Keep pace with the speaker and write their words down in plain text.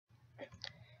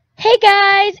Hey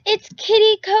guys, it's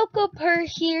Kitty Coco Purr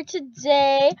here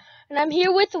today, and I'm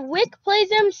here with Wick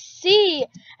Plays MC,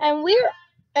 and we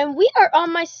are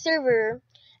on my server,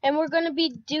 and we're gonna be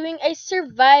doing a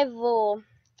survival.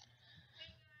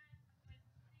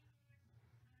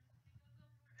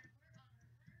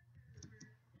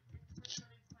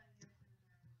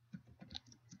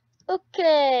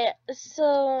 Okay,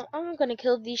 so I'm gonna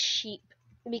kill these sheep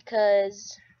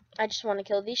because I just want to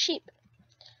kill these sheep.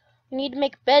 We need to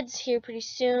make beds here pretty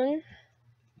soon.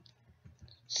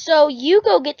 So you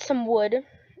go get some wood.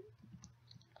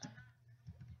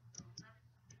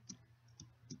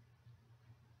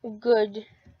 Good.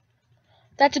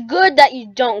 That's good that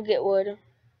you don't get wood.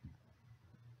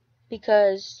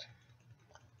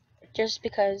 Just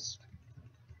because.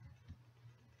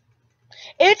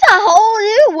 It's a whole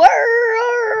new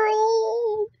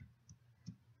world!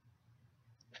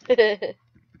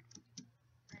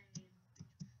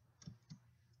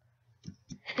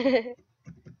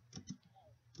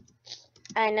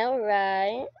 I know,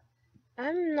 right?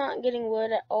 I'm not getting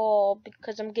wood at all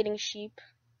because I'm getting sheep.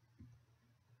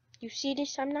 You see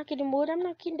this? I'm not getting wood. I'm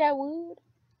not getting that wood.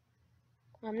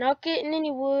 I'm not getting any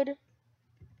wood.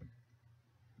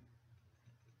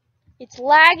 It's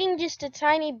lagging just a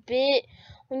tiny bit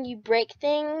when you break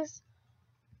things.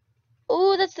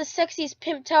 Ooh, that's the sexiest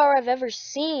pimp tower I've ever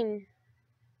seen.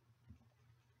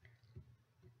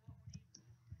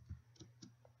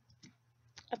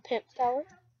 A pimp tower?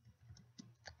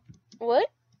 What?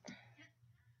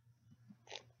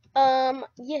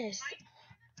 Yes.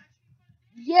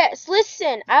 Yes,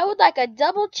 listen, I would like a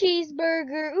double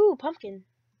cheeseburger. Ooh, pumpkin.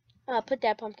 Put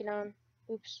that pumpkin on.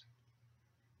 Oops.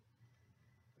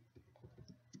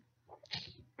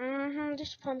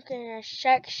 This pumpkin is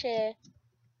sexy.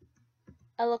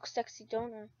 I look sexy,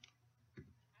 don't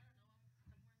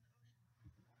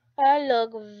I? I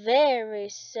look very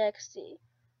sexy.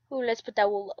 Ooh, let's put that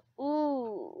wool up.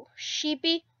 Ooh,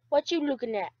 sheepy, what you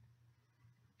looking at?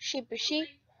 Sheepy sheep.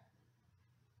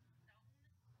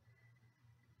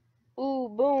 Ooh,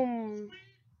 boom.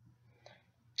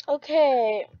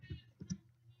 Okay.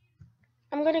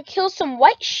 I'm gonna kill some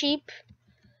white sheep.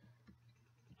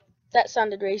 That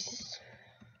sounded racist.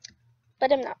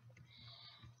 But I'm not.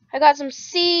 I got some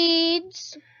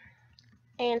seeds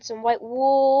and some white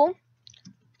wool.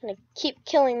 I'm gonna keep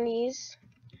killing these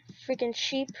freaking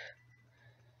sheep.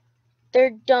 They're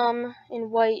dumb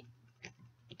and white.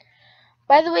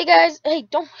 By the way, guys, hey,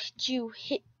 don't you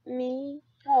hit me.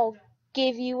 I'll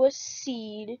give you a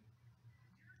seed.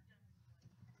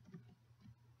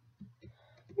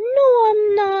 No,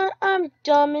 I'm not. I'm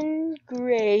dumb and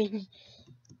gray.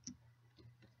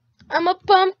 I'm a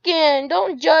pumpkin.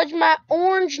 Don't judge my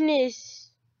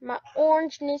orangeness. My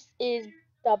orangeness is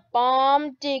the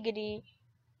bomb diggity.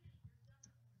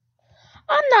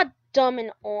 I'm not dumb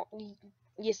and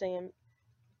yes, I am.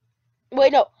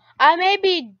 Wait, no. I may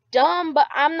be dumb, but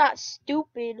I'm not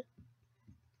stupid.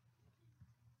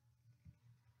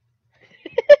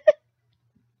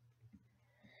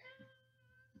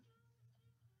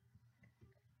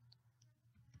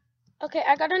 Okay,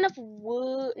 I got enough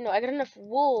wood. No, I got enough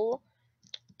wool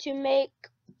to make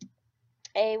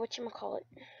a whatchamacallit?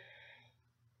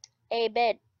 A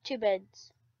bed. 2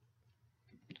 beds.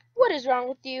 What is wrong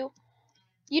with you?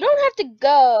 You don't have to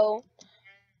go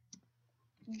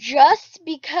just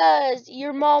because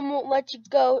your mom won't let you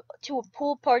go to a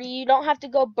pool party. You don't have to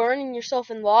go burning yourself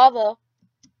in lava.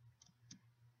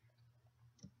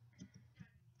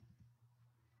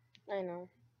 I know.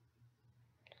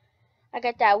 I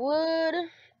got that wood.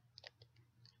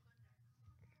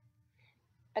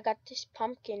 I got this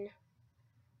pumpkin.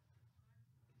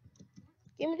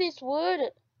 Give me this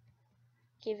wood.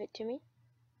 Give it to me.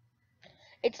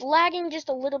 It's lagging just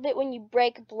a little bit when you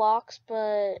break blocks,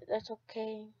 but that's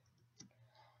okay.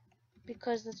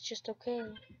 Because that's just okay.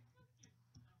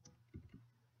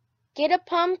 Get a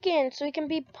pumpkin so we can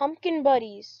be pumpkin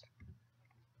buddies.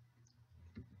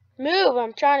 Move,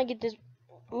 I'm trying to get this.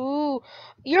 Ooh,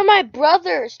 you're my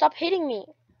brother. Stop hitting me.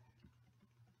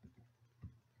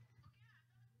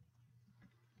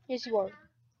 Yes, you are.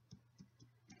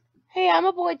 Hey, I'm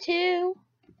a boy too.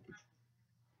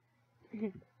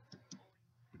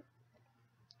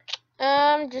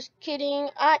 I'm just kidding.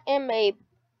 I am a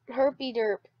herpy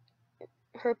derp.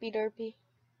 Herpy derpy.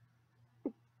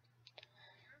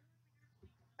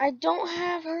 I don't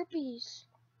have herpes.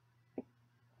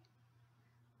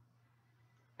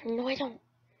 No, I don't.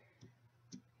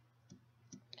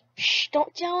 Shh,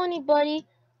 don't tell anybody.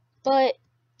 But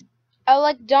I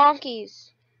like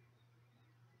donkeys.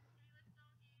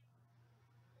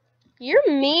 You're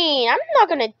mean. I'm not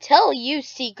gonna tell you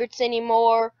secrets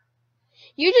anymore.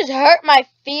 You just hurt my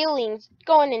feelings.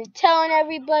 Going and telling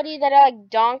everybody that I like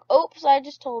donk. Oops, I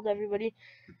just told everybody.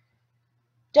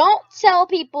 Don't tell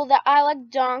people that I like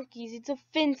donkeys. It's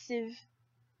offensive.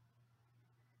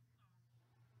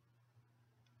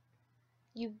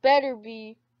 You better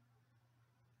be.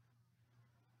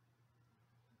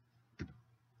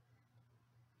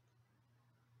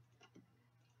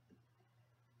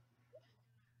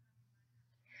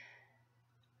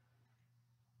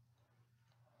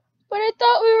 But I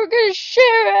thought we were gonna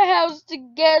share a house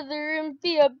together and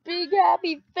be a big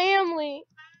happy family.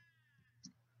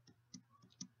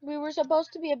 We were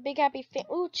supposed to be a big happy family.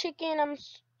 Ooh, chicken, I'm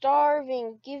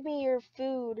starving. Give me your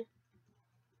food.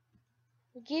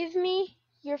 Give me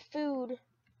your food.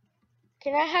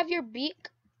 Can I have your beak?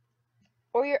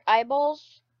 Or your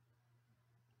eyeballs?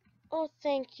 Oh,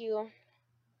 thank you.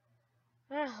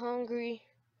 I'm hungry.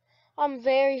 I'm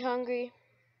very hungry.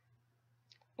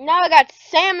 Now I got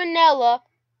salmonella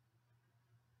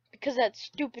because of that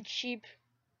stupid sheep.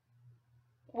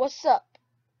 What's up?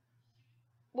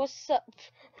 What's up?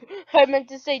 I meant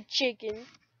to say chicken.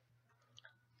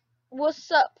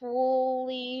 What's up,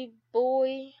 Woolly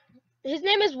Boy? His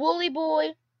name is Woolly Boy.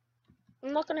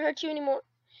 I'm not gonna hurt you anymore.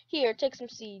 Here, take some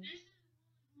seeds.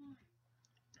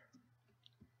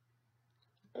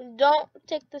 Don't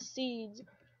take the seeds.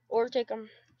 Or take them.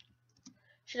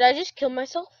 Should I just kill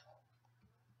myself?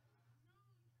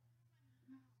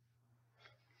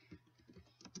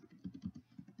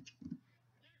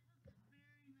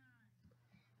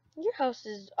 Your house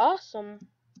is awesome.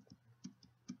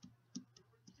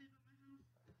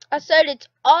 I said it's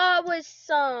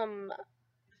awesome.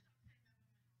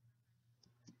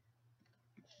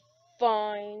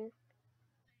 Fine.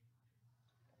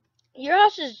 Your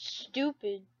house is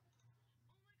stupid.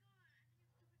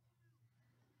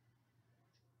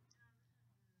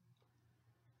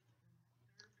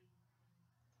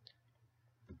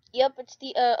 Yep, it's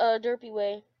the derpy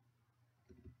way.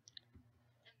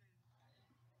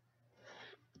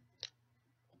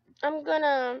 I'm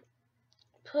gonna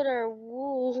put our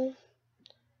wool.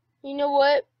 You know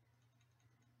what?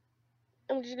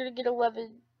 I'm just gonna get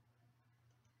 11.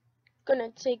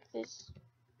 Gonna take this.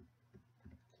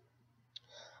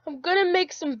 I'm gonna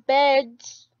make some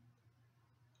beds.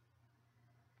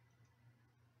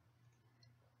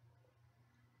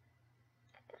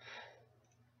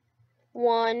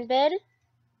 One bed.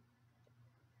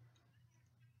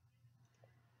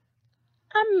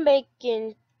 I'm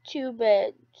making 2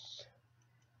 beds.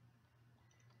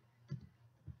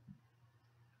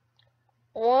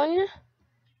 One.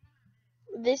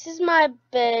 This is my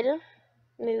bed.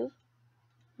 Move.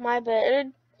 My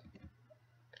bed.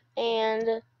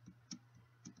 And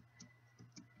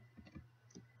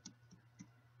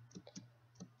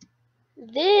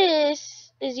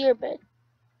this is your bed.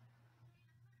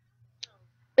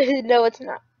 No, it's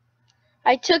not.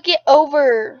 I took it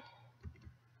over.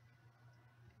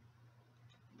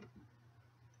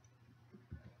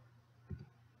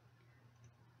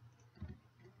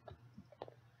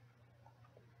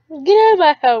 Get out of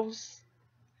my house.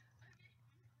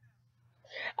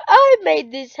 I made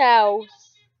this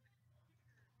house.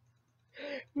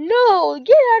 No,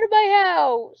 get out of my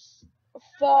house.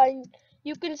 Fine.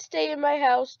 You can stay in my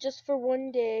house just for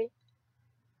one day.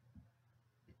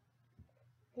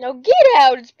 Now get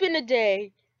out. It's been a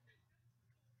day.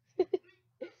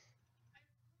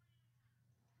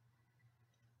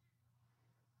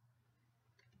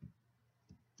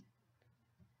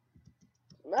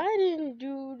 I didn't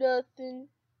do nothing.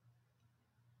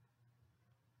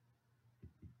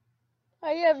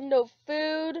 I have no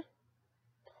food.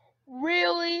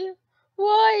 Really?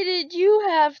 Why did you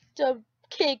have to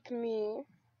kick me?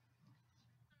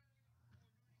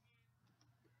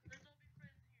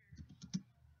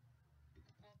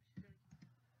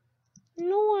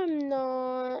 No, I'm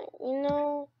not. You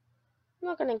know, I'm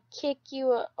not gonna kick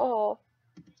you at all.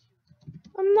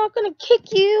 I'm not gonna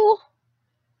kick you.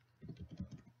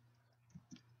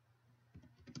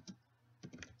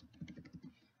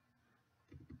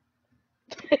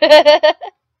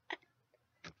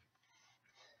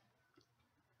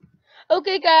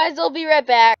 Okay, guys, I'll be right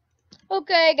back.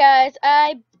 Okay, guys,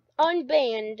 I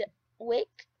unbanned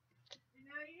Wick.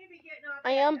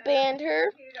 I unbanned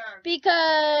her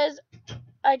because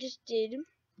I just did.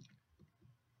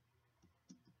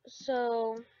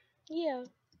 So, yeah.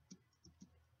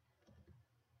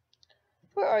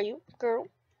 Where are you, girl?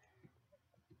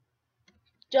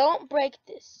 Don't break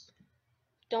this.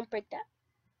 Don't break that.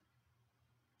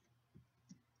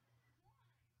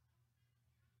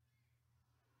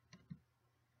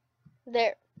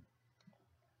 There.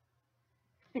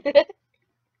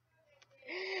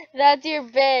 That's your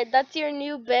bed. That's your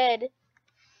new bed.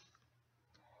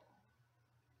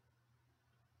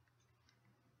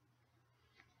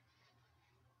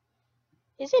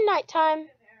 Is it nighttime?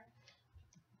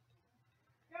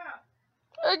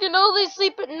 I can only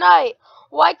sleep at night.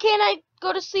 Why can't I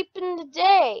go to sleep in the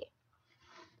day?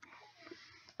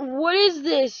 What is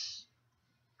this?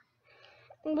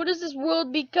 What does this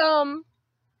world become?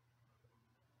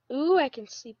 Ooh, I can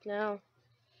sleep now.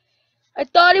 I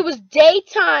thought it was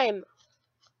daytime.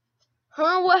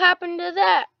 Huh? What happened to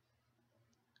that?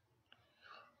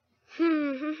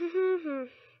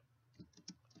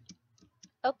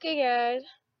 Okay, guys.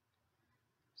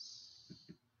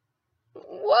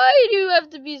 Why do you have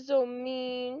to be so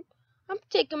mean? I'm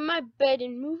taking my bed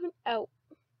and moving out.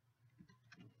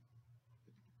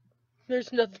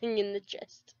 There's nothing in the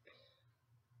chest.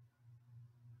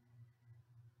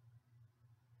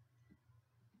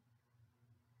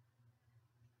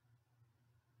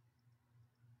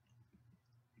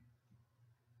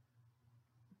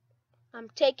 I'm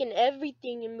taking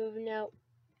everything and moving out.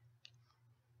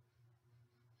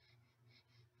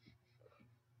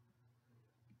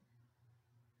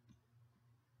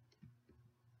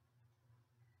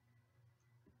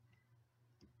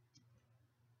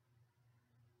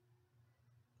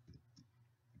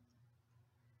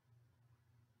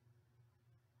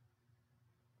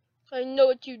 I know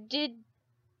what you did,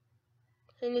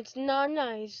 and it's not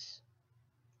nice.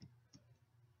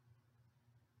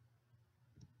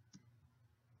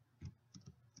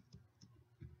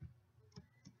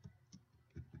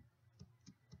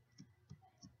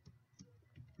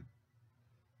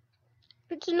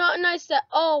 It's not nice at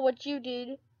all what you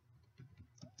did.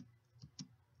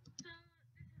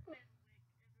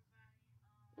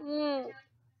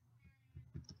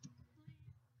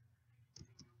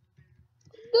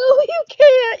 No, you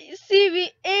can't see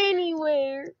me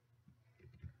anywhere.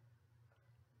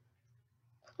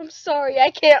 I'm sorry,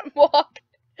 I can't walk.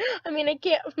 I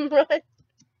can't run.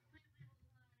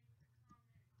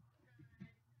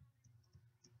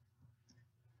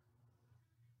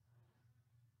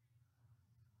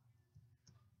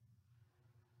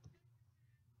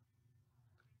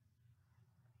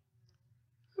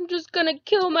 I'm just gonna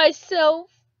kill myself.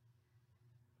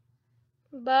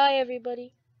 Bye,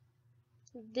 everybody.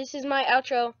 This is my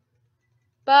outro.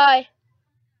 Bye.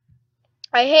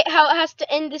 I hate how it has to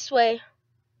end this way.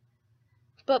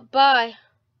 But bye.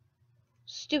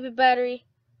 Stupid battery.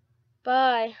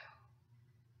 Bye.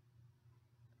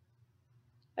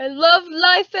 I love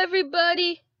life,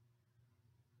 everybody.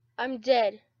 I'm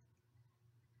dead.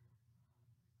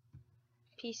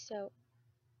 Peace out.